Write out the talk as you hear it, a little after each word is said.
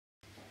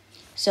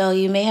So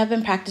you may have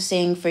been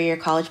practicing for your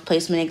college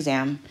placement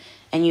exam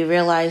and you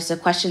realize the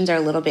questions are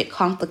a little bit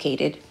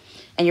complicated.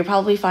 And you're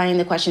probably finding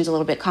the questions a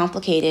little bit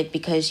complicated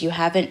because you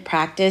haven't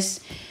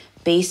practiced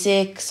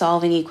basic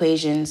solving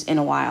equations in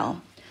a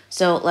while.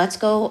 So let's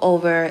go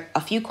over a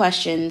few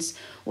questions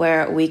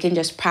where we can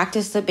just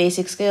practice the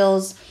basic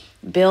skills,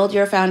 build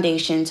your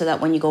foundation so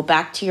that when you go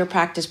back to your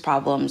practice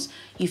problems,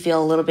 you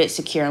feel a little bit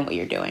secure in what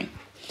you're doing.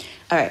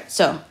 All right,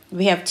 so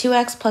we have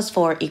 2x plus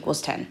 4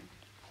 equals 10.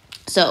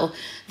 So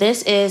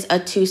this is a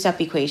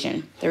two-step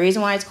equation. The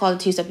reason why it's called a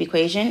two-step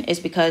equation is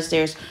because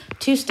there's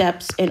 2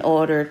 steps in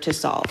order to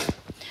solve.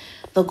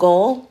 The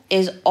goal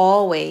is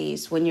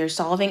always, when you're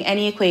solving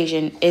any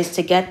equation, is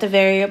to get the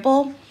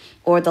variable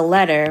or the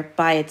letter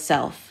by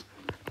itself.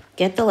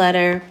 Get the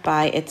letter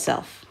by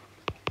itself,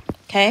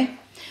 okay?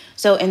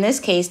 So in this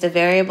case, the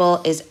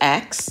variable is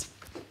x.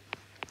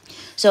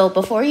 So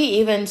before you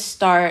even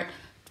start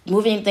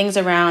moving things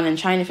around and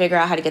trying to figure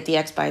out how to get the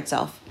x by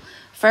itself,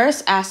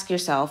 first ask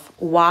yourself,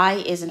 why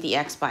isn't the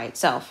x by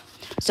itself?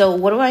 So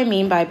what do I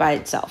mean by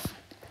itself?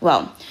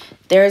 Well,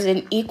 there's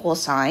an equal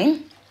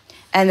sign,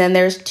 and then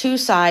there's 2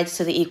 sides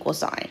to the equal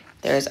sign.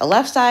 There's a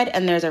left side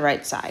and there's a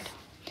right side.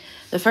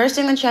 The first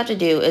thing that you have to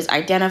do is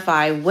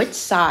identify which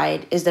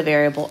side is the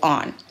variable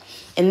on.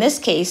 In this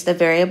case, the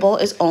variable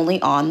is only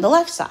on the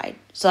left side,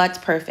 so that's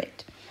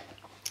perfect.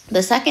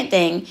 The second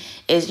thing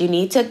is you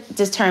need to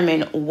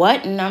determine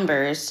what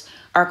numbers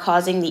are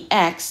causing the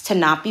x to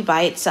not be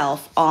by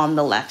itself on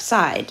the left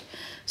side.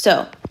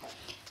 So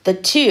the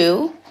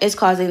 2 is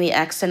causing the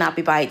x to not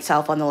be by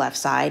itself on the left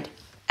side,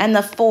 and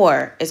the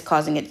 4 is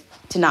causing it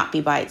to not be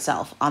by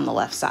itself on the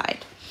left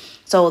side.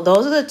 So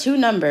those are the 2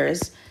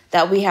 numbers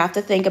that we have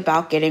to think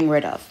about getting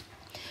rid of.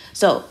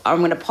 So I'm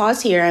going to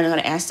pause here and I'm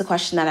going to answer the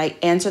question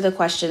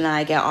that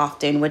I get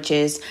often, which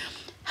is,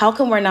 how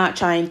come we're not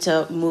trying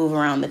to move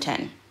around the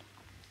 10?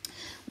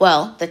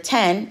 Well, the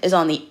 10 is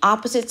on the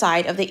opposite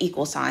side of the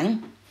equal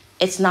sign.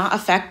 It's not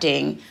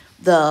affecting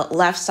the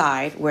left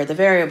side where the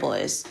variable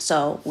is.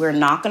 So we're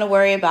not going to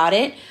worry about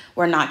it.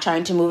 We're not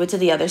trying to move it to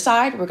the other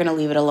side. We're going to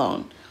leave it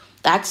alone.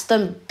 That's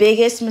the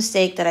biggest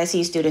mistake that I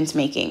see students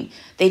making.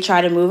 They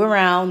try to move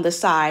around the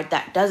side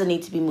that doesn't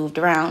need to be moved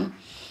around.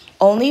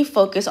 Only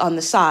focus on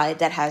the side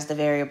that has the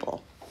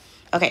variable.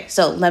 Okay,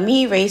 so let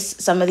me erase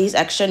some of these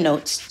extra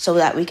notes so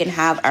that we can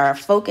have our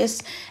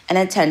focus and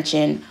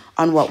attention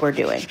on what we're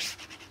doing.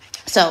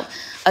 So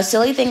a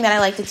silly thing that I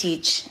like to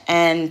teach,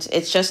 and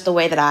it's just the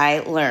way that I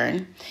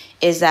learn,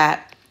 is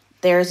that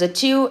there's a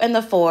 2 and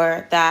the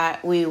 4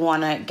 that we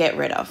want to get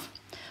rid of.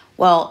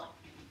 Well,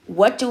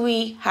 what do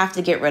we have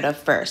to get rid of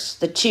first,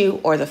 the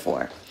 2 or the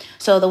 4?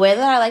 So the way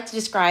that I like to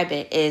describe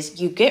it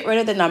is you get rid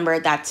of the number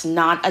that's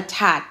not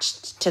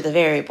attached to the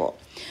variable.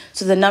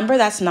 So the number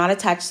that's not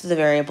attached to the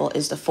variable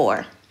is the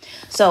 4.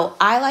 So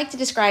I like to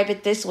describe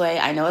it this way.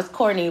 I know it's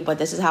corny, but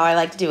this is how I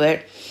like to do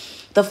it.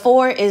 The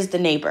 4 is the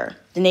neighbor.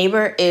 The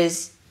neighbor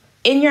is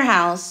in your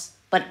house,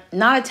 but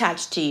not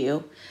attached to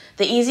you.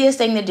 The easiest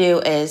thing to do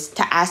is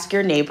to ask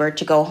your neighbor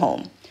to go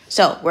home.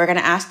 So we're going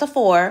to ask the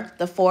 4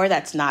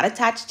 that's not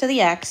attached to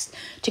the x,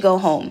 to go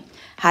home.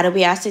 How do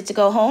we ask it to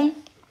go home?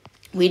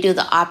 We do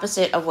the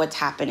opposite of what's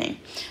happening.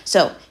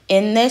 So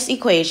in this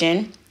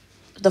equation,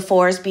 the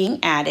 4 is being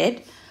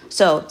added.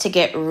 So to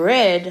get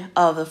rid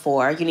of the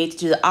 4, you need to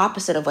do the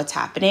opposite of what's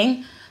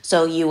happening.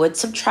 So you would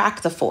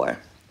subtract the 4.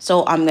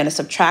 So I'm going to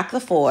subtract the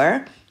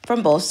 4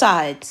 from both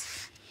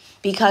sides.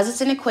 Because it's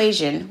an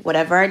equation,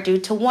 whatever I do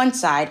to one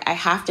side, I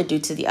have to do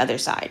to the other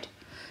side.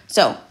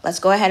 So let's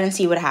go ahead and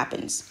see what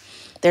happens.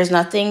 There's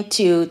nothing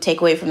to take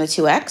away from the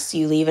 2x.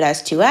 You leave it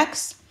as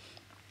 2x.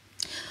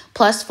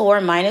 Plus 4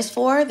 minus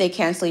 4, they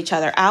cancel each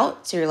other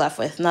out, so you're left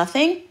with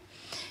nothing.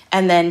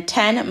 And then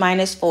 10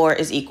 minus 4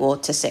 is equal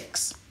to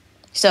 6.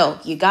 So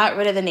you got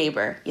rid of the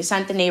neighbor. You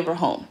sent the neighbor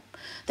home.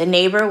 The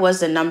neighbor was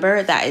the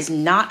number that is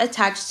not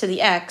attached to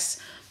the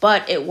x,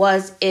 but it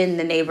was in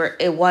the neighbor.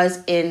 It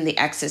was in the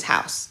x's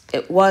house.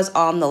 It was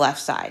on the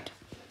left side.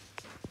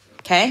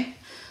 Okay?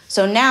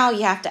 So now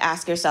you have to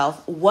ask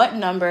yourself, what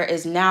number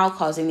is now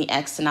causing the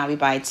x to not be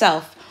by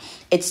itself?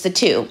 It's the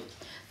 2.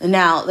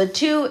 Now, the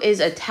 2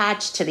 is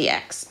attached to the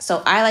x.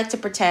 So I like to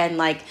pretend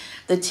like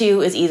the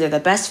 2 is either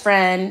the best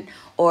friend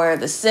or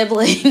the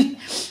sibling.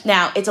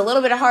 Now, it's a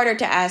little bit harder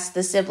to ask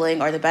the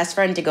sibling or the best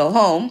friend to go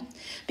home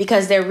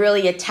because they're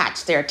really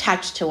attached. They're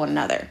attached to one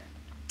another.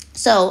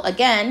 So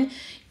again,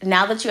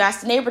 now that you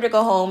asked the neighbor to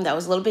go home, that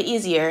was a little bit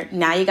easier.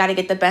 Now you got to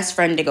get the best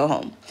friend to go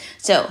home.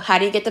 So how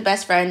do you get the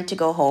best friend to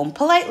go home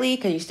politely?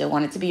 Because you still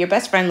want it to be your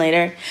best friend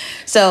later.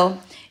 So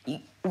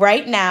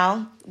right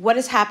now, what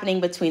is happening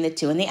between the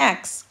 2 and the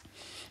x?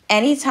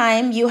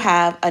 Anytime you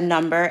have a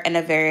number and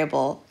a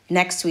variable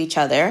next to each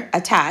other,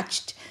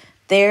 attached,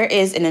 there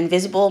is an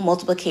invisible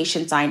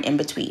multiplication sign in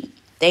between.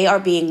 They are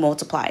being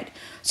multiplied.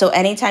 So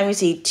anytime you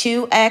see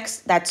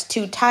 2x, that's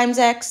 2 times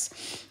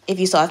x. If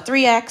you saw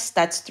 3x,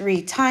 that's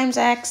 3 times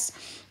x.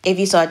 If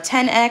you saw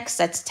 10x,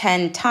 that's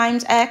 10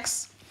 times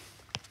x.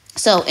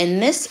 So in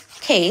this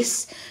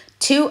case,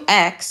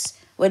 2x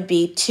would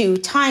be 2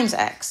 times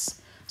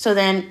x. So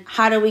then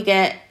how do we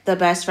get the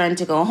best friend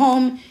to go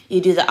home?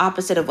 You do the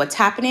opposite of what's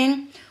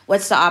happening.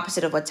 What's the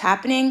opposite of what's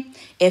happening?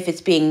 If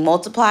it's being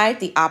multiplied,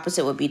 the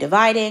opposite would be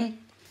dividing.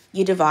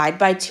 You divide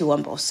by 2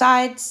 on both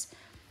sides,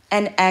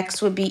 and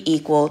x would be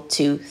equal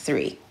to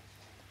 3.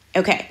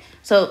 Okay,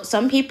 so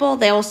some people,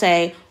 they will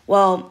say,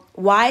 well,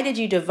 why did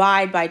you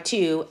divide by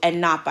 2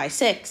 and not by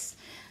 6?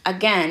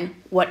 Again,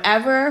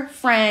 whatever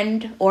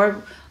friend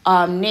or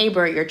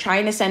neighbor you're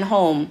trying to send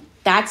home,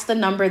 that's the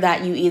number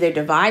that you either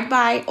divide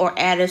by or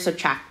add or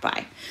subtract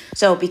by.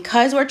 So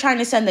because we're trying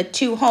to send the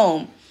 2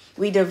 home,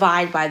 we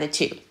divide by the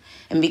 2.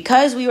 And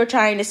because we were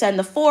trying to send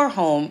the 4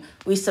 home,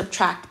 we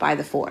subtract by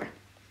the 4.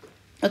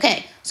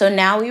 Okay, so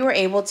now we were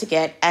able to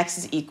get x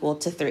is equal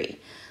to 3.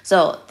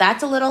 So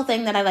that's a little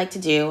thing that I like to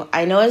do.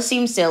 I know it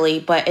seems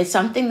silly, but it's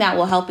something that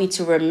will help you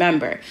to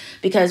remember.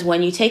 Because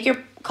when you take your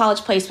college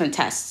placement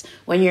tests,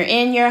 when you're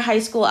in your high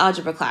school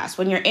algebra class,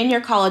 when you're in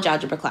your college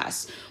algebra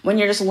class, when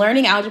you're just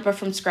learning algebra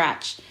from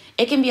scratch,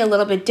 it can be a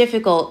little bit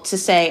difficult to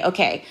say,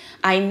 okay,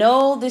 I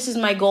know this is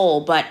my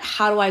goal, but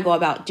how do I go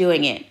about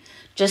doing it?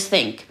 Just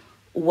think,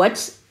 what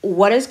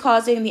is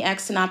causing the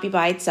x to not be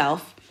by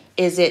itself?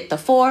 Is it the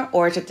 4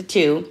 or is it the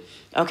 2?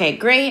 Okay,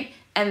 great.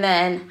 And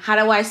then how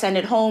do I send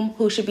it home?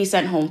 Who should be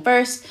sent home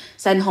first?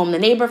 Send home the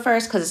neighbor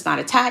first because it's not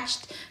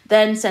attached.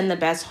 Then send the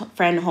best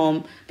friend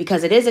home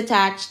because it is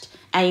attached.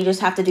 And you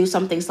just have to do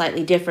something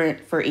slightly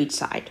different for each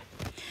side.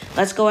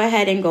 Let's go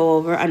ahead and go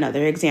over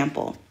another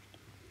example.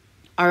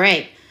 All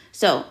right.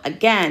 So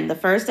again, the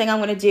first thing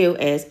I'm going to do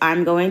is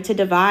I'm going to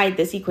divide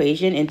this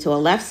equation into a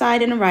left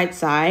side and a right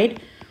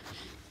side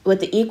with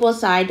the equal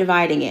side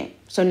dividing it.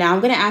 So now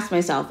I'm going to ask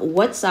myself,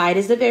 what side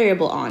is the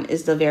variable on?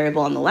 Is the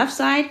variable on the left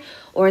side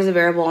or is the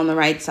variable on the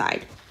right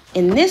side?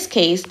 In this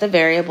case, the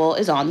variable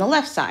is on the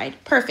left side.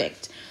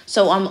 Perfect.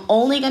 So I'm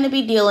only going to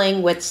be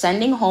dealing with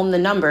sending home the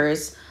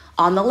numbers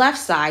on the left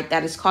side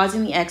that is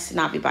causing the x to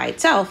not be by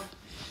itself.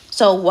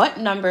 So what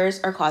numbers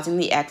are causing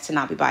the x to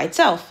not be by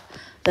itself?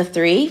 The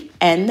 3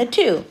 and the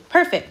 2.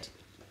 Perfect.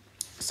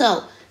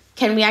 So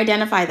can we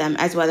identify them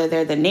as whether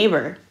they're the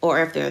neighbor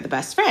or if they're the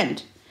best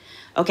friend?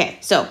 Okay,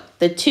 so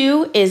the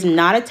 2 is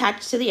not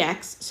attached to the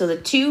x, so the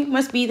 2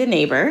 must be the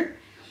neighbor,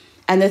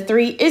 and the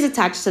 3 is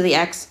attached to the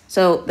x,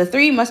 so the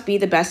 3 must be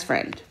the best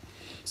friend.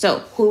 So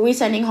who are we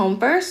sending home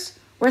first?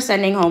 We're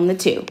sending home the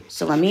 2.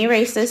 So let me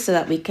erase this so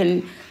that we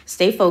can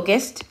stay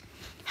focused.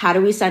 How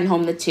do we send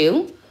home the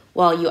 2?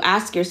 Well, you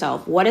ask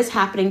yourself, what is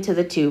happening to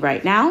the 2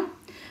 right now?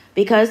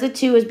 Because the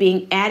 2 is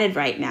being added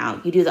right now,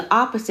 you do the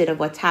opposite of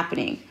what's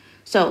happening.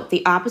 So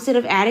the opposite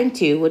of adding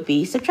 2 would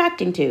be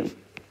subtracting 2.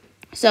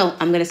 So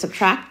I'm going to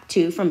subtract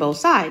 2 from both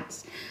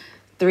sides.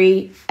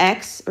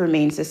 3x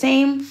remains the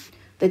same.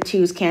 The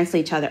 2's cancel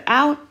each other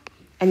out.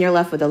 And you're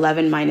left with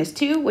 11 minus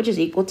 2, which is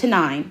equal to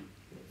 9.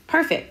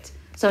 Perfect.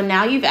 So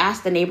now you've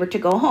asked the neighbor to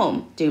go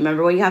home. Do you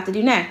remember what you have to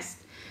do next?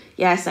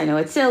 Yes, I know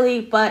it's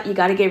silly, but you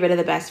got to get rid of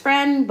the best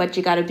friend, but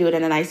you got to do it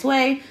in a nice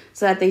way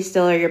so that they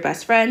still are your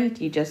best friend.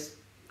 You just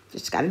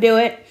got to do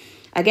it.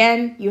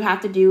 Again, you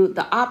have to do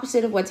the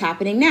opposite of what's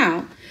happening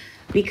now.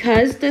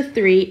 Because the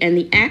 3 and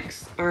the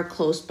x are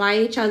close by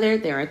each other,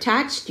 they're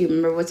attached. Do you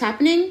remember what's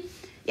happening?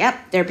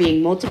 Yep, they're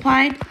being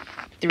multiplied.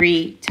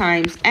 3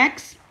 times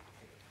x.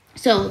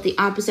 So the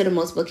opposite of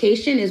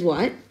multiplication is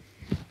what?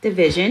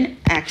 Division.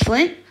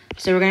 Excellent.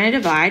 So we're going to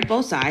divide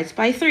both sides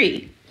by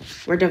 3.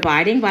 We're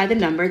dividing by the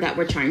number that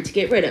we're trying to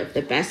get rid of.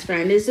 The best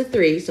friend is the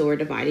 3, so we're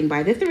dividing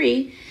by the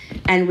 3.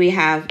 And we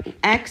have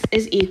x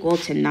is equal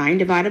to 9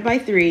 divided by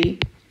 3.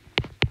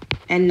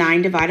 And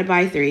 9 divided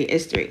by 3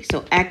 is 3.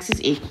 So x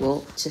is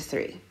equal to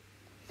 3.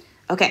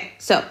 Okay,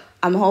 so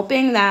I'm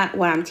hoping that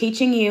what I'm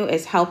teaching you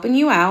is helping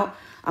you out.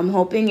 I'm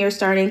hoping you're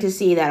starting to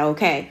see that,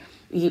 okay,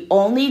 you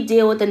only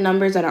deal with the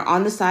numbers that are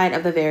on the side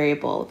of the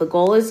variable. The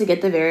goal is to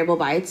get the variable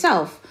by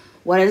itself.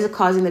 What is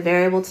causing the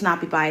variable to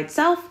not be by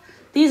itself?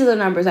 These are the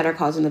numbers that are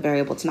causing the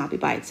variable to not be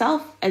by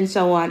itself, and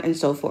so on and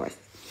so forth.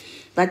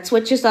 Let's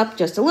switch this up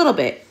just a little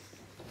bit.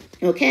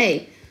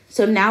 Okay.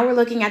 So now we're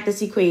looking at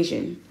this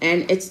equation,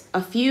 and it's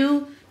a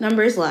few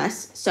numbers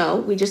less. So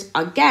we're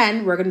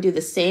going to do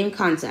the same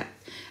concept.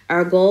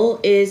 Our goal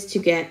is to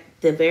get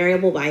the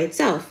variable by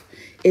itself.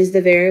 Is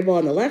the variable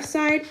on the left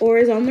side or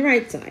is on the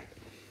right side?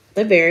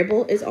 The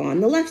variable is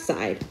on the left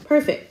side.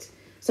 Perfect.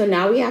 So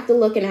now we have to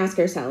look and ask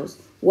ourselves,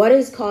 what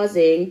is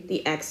causing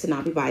the x to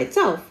not be by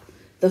itself?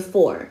 The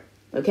 4.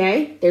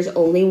 Okay? There's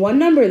only one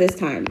number this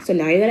time. So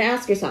now you got to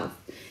ask yourself,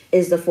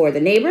 is the 4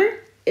 the neighbor?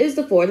 Is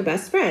the 4 the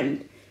best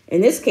friend? In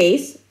this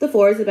case, the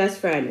 4 is the best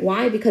friend.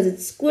 Why? Because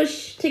it's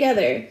squished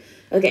together.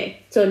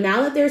 Okay, so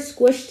now that they're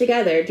squished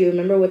together, do you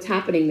remember what's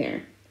happening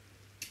there?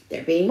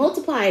 They're being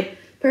multiplied.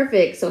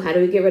 Perfect. So how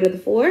do we get rid of the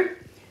 4?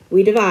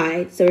 We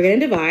divide. So we're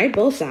going to divide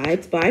both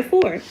sides by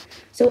 4.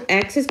 So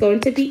x is going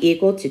to be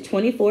equal to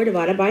 24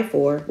 divided by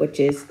 4, which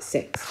is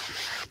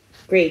 6.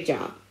 Great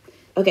job.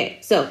 Okay,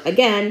 so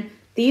again,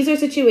 these are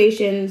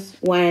situations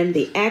when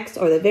the x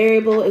or the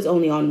variable is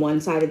only on one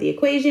side of the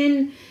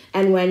equation,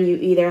 and when you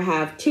either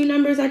have 2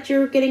 numbers that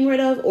you're getting rid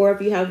of, or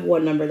if you have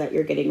 1 number that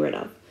you're getting rid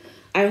of.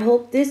 I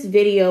hope this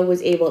video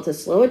was able to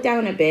slow it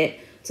down a bit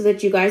so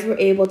that you guys were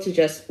able to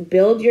just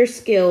build your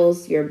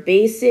skills, your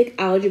basic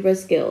algebra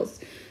skills.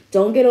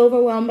 Don't get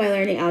overwhelmed by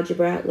learning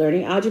algebra.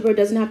 Learning algebra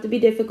doesn't have to be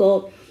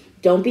difficult.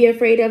 Don't be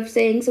afraid of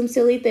saying some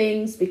silly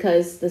things,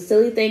 because the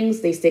silly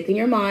things, they stick in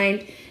your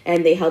mind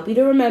and they help you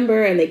to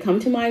remember, and they come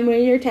to mind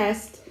when you're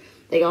test.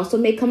 They also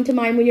may come to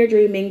mind when you're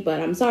dreaming, but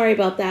I'm sorry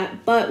about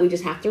that. But we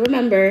just have to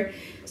remember.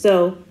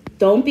 So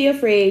don't be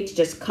afraid to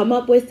just come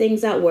up with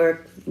things at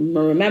work,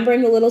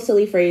 remembering the little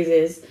silly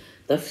phrases.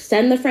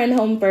 Send the friend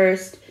home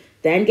first,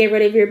 then get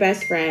rid of your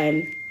best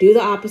friend. Do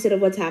the opposite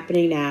of what's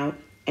happening now,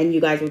 and you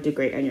guys will do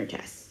great on your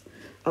tests.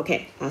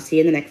 Okay, I'll see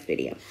you in the next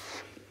video.